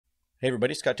Hey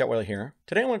everybody, Scott Detweiler here.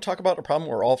 Today I want to talk about a problem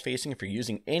we're all facing if you're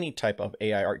using any type of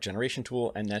AI art generation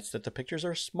tool, and that's that the pictures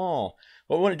are small.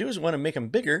 What we want to do is we want to make them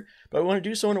bigger, but we want to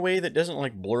do so in a way that doesn't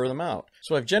like blur them out.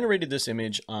 So I've generated this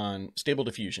image on Stable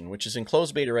Diffusion, which is in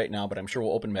closed beta right now, but I'm sure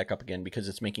we'll open back up again because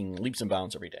it's making leaps and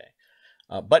bounds every day.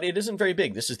 But it isn't very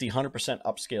big. This is the 100%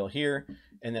 upscale here,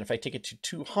 and then if I take it to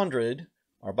 200,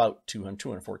 or about 200,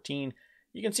 214,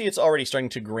 you can see it's already starting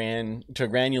to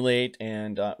granulate,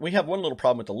 and we have one little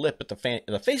problem with the lip, but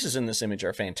the faces in this image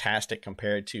are fantastic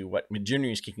compared to what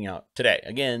MidJourney is kicking out today.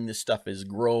 Again, this stuff is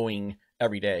growing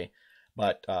every day,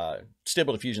 but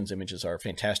Stable Diffusion's images are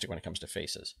fantastic when it comes to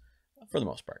faces, for the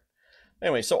most part.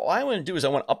 Anyway, so all I want to do is I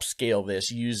want to upscale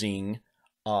this using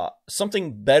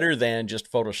something better than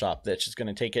just Photoshop that's just going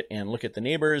to take it and look at the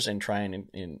neighbors and try and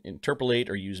interpolate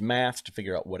or use math to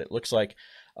figure out what it looks like.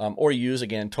 Or use,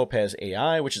 again, Topaz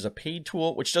AI, which is a paid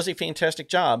tool, which does a fantastic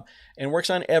job and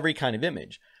works on every kind of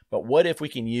image. But what if we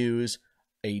can use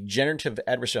a generative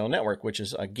adversarial network, which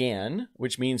is, again,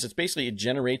 which means it's basically it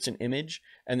generates an image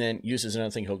and then uses another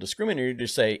thing called discriminator to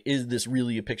say, is this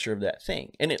really a picture of that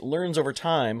thing? And it learns over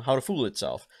time how to fool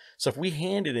itself. So if we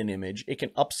hand it an image, it can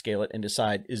upscale it and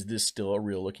decide, is this still a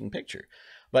real looking picture?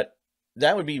 But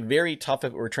that would be very tough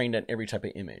if it were trained on every type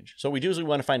of image. So we usually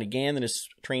want to find a GAN that is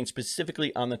trained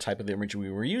specifically on the type of image we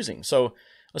were using. So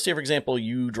let's say, for example,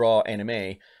 you draw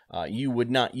anime. You would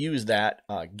not use that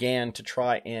GAN to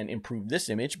try and improve this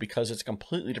image because it's a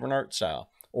completely different art style.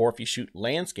 Or if you shoot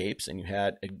landscapes and you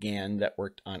had a GAN that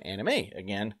worked on anime,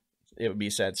 again, it would be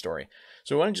a sad story.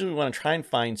 So we want to try and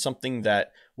find something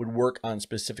that would work on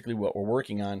specifically what we're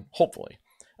working on, hopefully.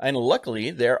 And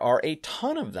luckily, there are a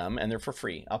ton of them, and they're for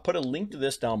free. I'll put a link to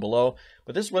this down below.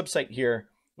 But this website here,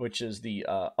 which is the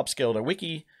Upscaler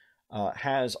Wiki,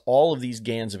 has all of these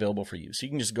GANs available for you. So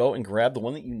you can just go and grab the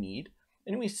one that you need.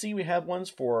 And we see we have ones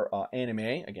for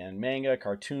anime, again, manga,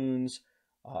 cartoons,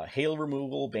 halo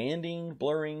removal, banding,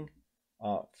 blurring,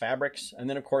 fabrics. And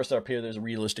then, of course, up here, there's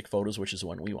realistic photos, which is the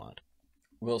one we want.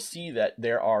 We'll see that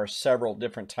there are several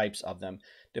different types of them,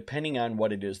 depending on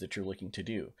what it is that you're looking to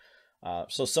do.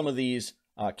 So some of these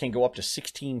can go up to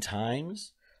 16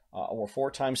 times or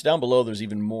 4 times. Down below, there's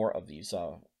even more of these,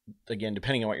 again,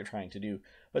 depending on what you're trying to do.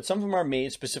 But some of them are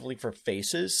made specifically for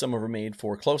faces. Some of them are made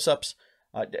for close-ups.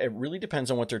 It really depends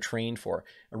on what they're trained for.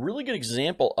 A really good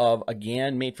example of a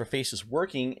GAN made for faces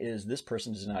working is This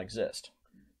Person Does Not Exist.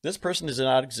 This Person Does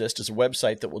Not Exist is a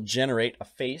website that will generate a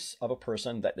face of a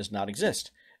person that does not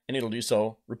exist. And it'll do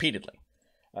so repeatedly.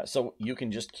 So you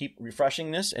can just keep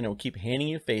refreshing this and it will keep handing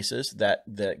you faces that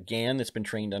the GAN that's been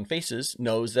trained on faces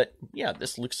knows that, yeah,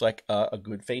 this looks like a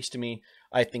good face to me.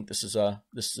 I think this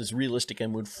is realistic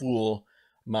and would fool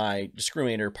my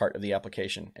discriminator part of the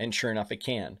application. And sure enough, it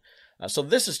can. So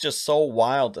this is just so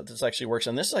wild that this actually works.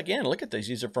 And this, again, look at these.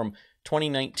 These are from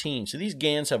 2019. So these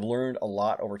GANs have learned a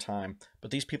lot over time, but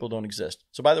these people don't exist.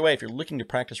 So by the way, if you're looking to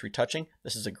practice retouching,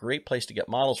 this is a great place to get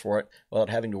models for it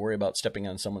without having to worry about stepping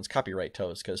on someone's copyright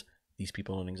toes because these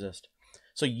people don't exist.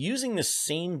 So using the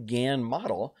same GAN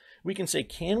model, we can say,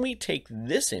 can we take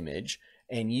this image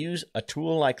and use a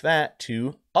tool like that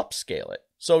to upscale it?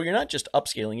 So you're not just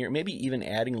upscaling, you're maybe even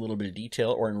adding a little bit of detail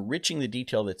or enriching the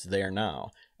detail that's there now.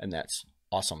 And that's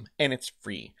awesome. And it's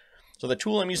free. So the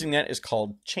tool I'm using that is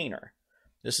called Chainer.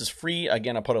 This is free.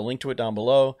 Again, I'll put a link to it down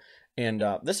below. And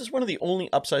this is one of the only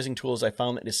upsizing tools I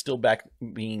found that is still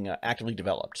being actively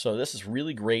developed. So this is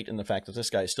really great in the fact that this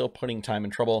guy is still putting time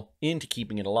and trouble into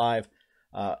keeping it alive.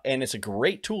 And it's a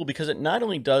great tool because it not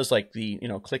only does like the,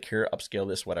 click here, upscale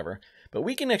this, whatever, but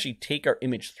we can actually take our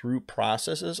image through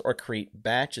processes or create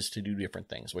batches to do different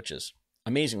things, which is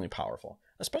amazingly powerful,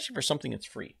 especially for something that's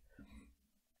free.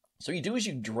 So you do is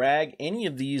you drag any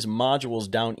of these modules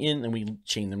down in and we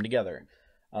chain them together.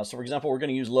 So for example, we're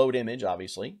going to use load image,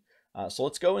 obviously. So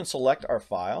let's go and select our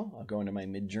file. I'll go into my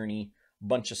MidJourney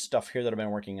bunch of stuff here that I've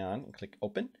been working on and click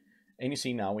open. And you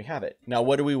see now we have it. Now,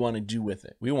 what do we want to do with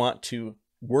it? We want to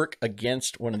work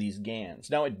against one of these GANs.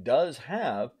 Now it does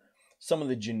have some of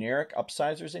the generic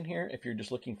upsizers in here. If you're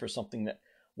just looking for something that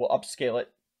will upscale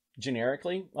it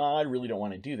generically, I really don't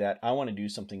want to do that. I want to do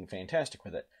something fantastic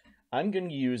with it. I'm going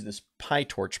to use this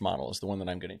PyTorch model is the one that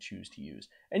I'm going to choose to use.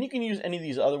 And you can use any of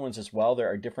these other ones as well. There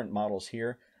are different models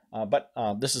here, but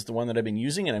this is the one that I've been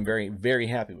using and I'm very, very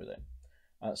happy with it.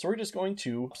 So we're just going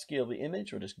to upscale the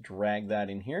image. We'll just drag that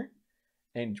in here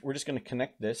and we're just going to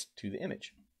connect this to the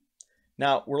image.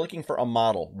 Now we're looking for a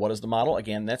model. What is the model?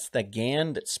 Again, that's the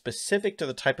GAN that's specific to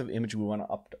the type of image we want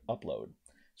to upload.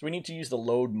 So we need to use the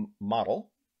load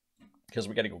model because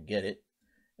we got to go get it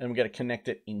and we got to connect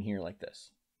it in here like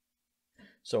this.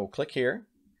 So click here,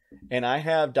 and I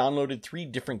have downloaded 3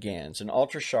 different GANs, an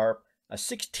ultra sharp, a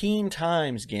 16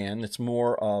 times GAN that's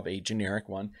more of a generic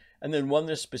one, and then one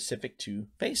that's specific to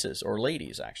faces or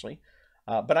ladies actually.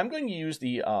 But I'm going to use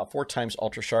the 4 times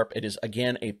ultra sharp. It is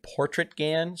again a portrait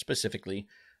GAN specifically,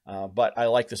 but I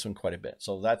like this one quite a bit.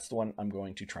 So that's the one I'm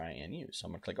going to try and use. So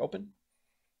I'm going to click open.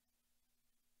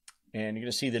 And you're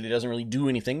going to see that it doesn't really do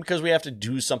anything because we have to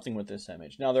do something with this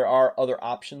image. Now there are other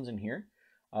options in here.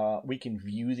 We can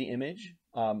view the image,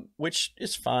 which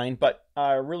is fine, but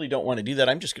I really don't want to do that.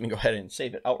 I'm just going to go ahead and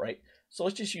save it outright. So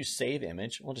let's just use save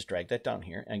image. We'll just drag that down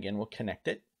here. And again, we'll connect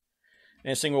it.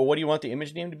 And it's saying, well, what do you want the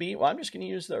image name to be? Well, I'm just going to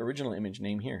use the original image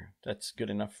name here. That's good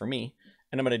enough for me.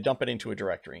 And I'm going to dump it into a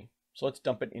directory. So let's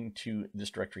dump it into this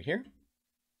directory here.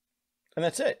 And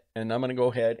that's it. And I'm going to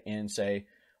go ahead and say,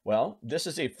 well, this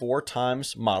is a 4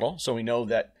 times model. So we know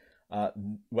that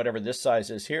whatever this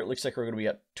size is here, it looks like we're going to be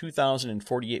at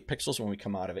 2048 pixels when we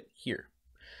come out of it here.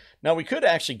 Now we could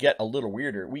actually get a little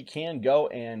weirder. We can go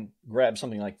and grab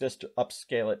something like this to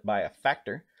upscale it by a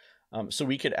factor. So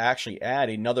we could actually add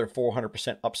another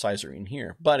 400% upsizer in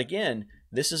here. But again,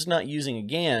 this is not using a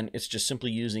GAN. It's just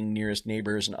simply using nearest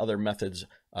neighbors and other methods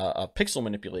of pixel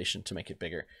manipulation to make it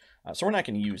bigger. So we're not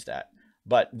going to use that.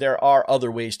 But there are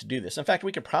other ways to do this. In fact,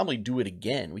 we could probably do it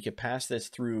again. We could pass this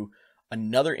through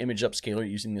another image upscaler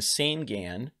using the same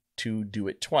GAN to do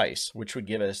it twice, which would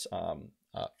give us a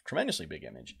tremendously big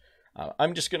image.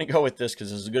 I'm just going to go with this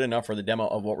because this is good enough for the demo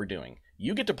of what we're doing.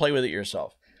 You get to play with it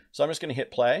yourself. So I'm just going to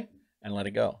hit play and let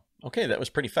it go. Okay, that was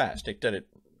pretty fast. It did it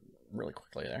really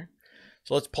quickly there.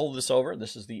 So let's pull this over.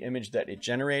 This is the image that it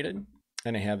generated.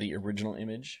 And I have the original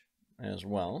image as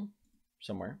well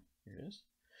somewhere. Here it is.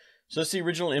 So that's the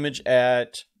original image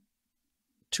at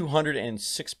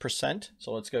 206%.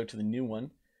 So let's go to the new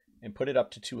one and put it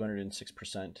up to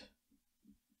 206%.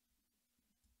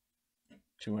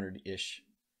 200-ish.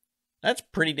 That's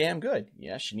pretty damn good.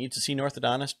 Yeah, she needs to see an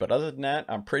orthodontist, but other than that,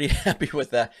 I'm pretty happy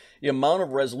with the amount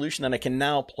of resolution that I can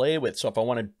now play with. So if I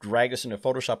want to drag this into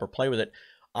Photoshop or play with it,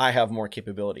 I have more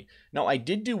capability. Now, I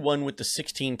did do one with the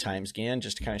 16 times GAN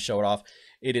just to kind of show it off.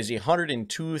 It is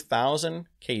 102,000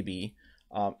 KB,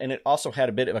 and it also had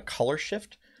a bit of a color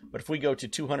shift. But if we go to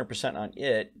 200% on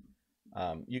it,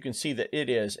 you can see that it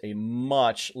is a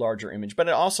much larger image, but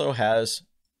it also has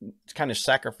kind of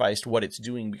sacrificed what it's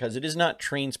doing because it is not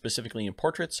trained specifically in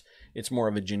portraits. It's more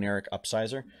of a generic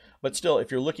upsizer. But still,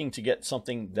 if you're looking to get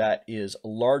something that is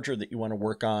larger that you want to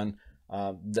work on,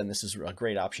 then this is a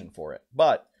great option for it.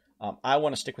 But I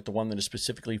want to stick with the one that is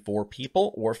specifically for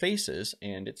people or faces,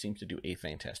 and it seems to do a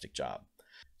fantastic job.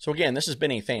 So again, this has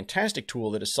been a fantastic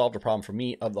tool that has solved a problem for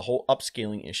me of the whole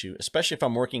upscaling issue, especially if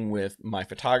I'm working with my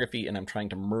photography and I'm trying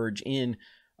to merge in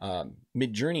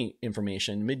MidJourney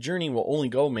information. MidJourney will only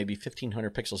go maybe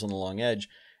 1,500 pixels on the long edge,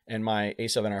 and my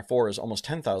A7R4 is almost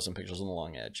 10,000 pixels on the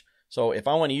long edge. So if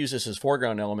I want to use this as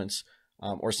foreground elements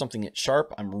or something that's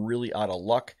sharp, I'm really out of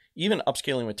luck. Even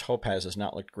upscaling with Topaz has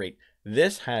not looked great.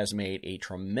 This has made a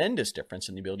tremendous difference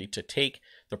in the ability to take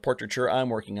the portraiture I'm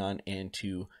working on and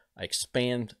to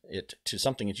expand it to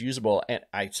something that's usable, and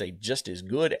I'd say just as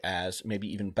good as,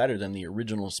 maybe even better than the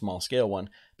original small scale one,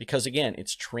 because again,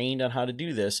 it's trained on how to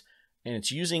do this, and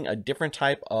it's using a different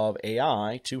type of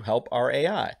AI to help our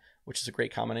AI, which is a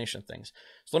great combination of things.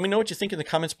 So let me know what you think in the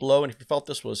comments below, and if you felt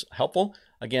this was helpful,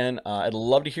 again, I'd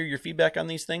love to hear your feedback on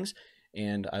these things,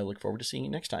 and I look forward to seeing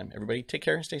you next time. Everybody, take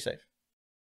care and stay safe.